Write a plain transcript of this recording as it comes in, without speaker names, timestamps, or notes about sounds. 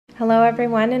Hello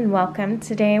everyone and welcome.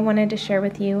 Today I wanted to share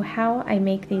with you how I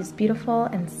make these beautiful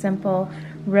and simple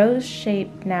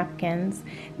rose-shaped napkins.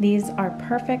 These are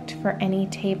perfect for any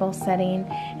table setting,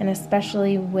 and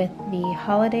especially with the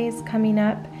holidays coming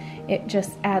up, it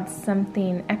just adds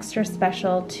something extra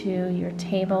special to your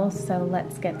table. So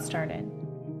let's get started.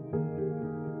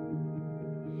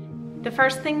 The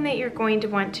first thing that you're going to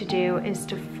want to do is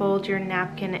to fold your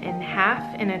napkin in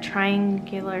half in a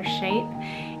triangular shape,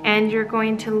 and you're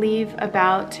going to leave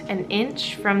about an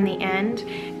inch from the end,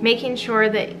 making sure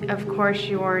that of course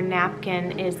your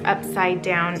napkin is upside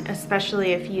down,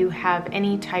 especially if you have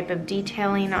any type of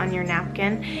detailing on your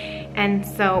napkin. And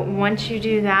so once you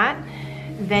do that,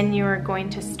 then you are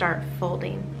going to start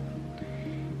folding.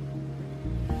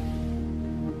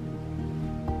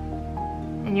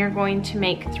 And you're going to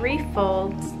make 3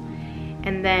 folds,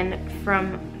 and then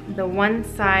from the one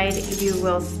side you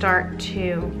will start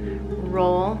to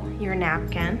roll your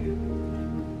napkin.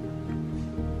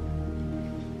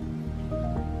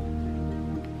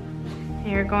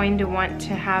 And you're going to want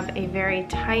to have a very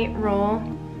tight roll.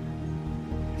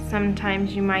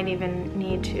 Sometimes you might even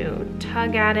need to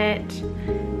tug at it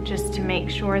just to make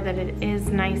sure that it is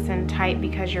nice and tight,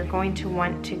 because you're going to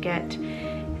want to get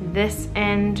this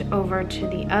end over to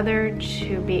the other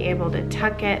to be able to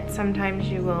tuck it. Sometimes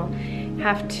you will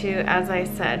have to, as I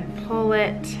said, pull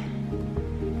it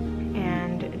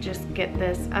and just get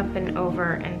this up and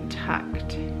over and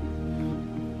tucked.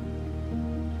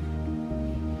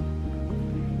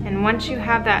 And once you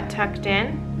have that tucked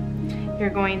in, you're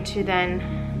going to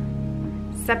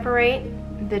then separate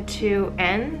the 2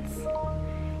 ends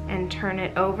and turn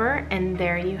it over, and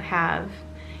there you have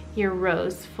your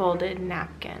rose folded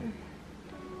napkin.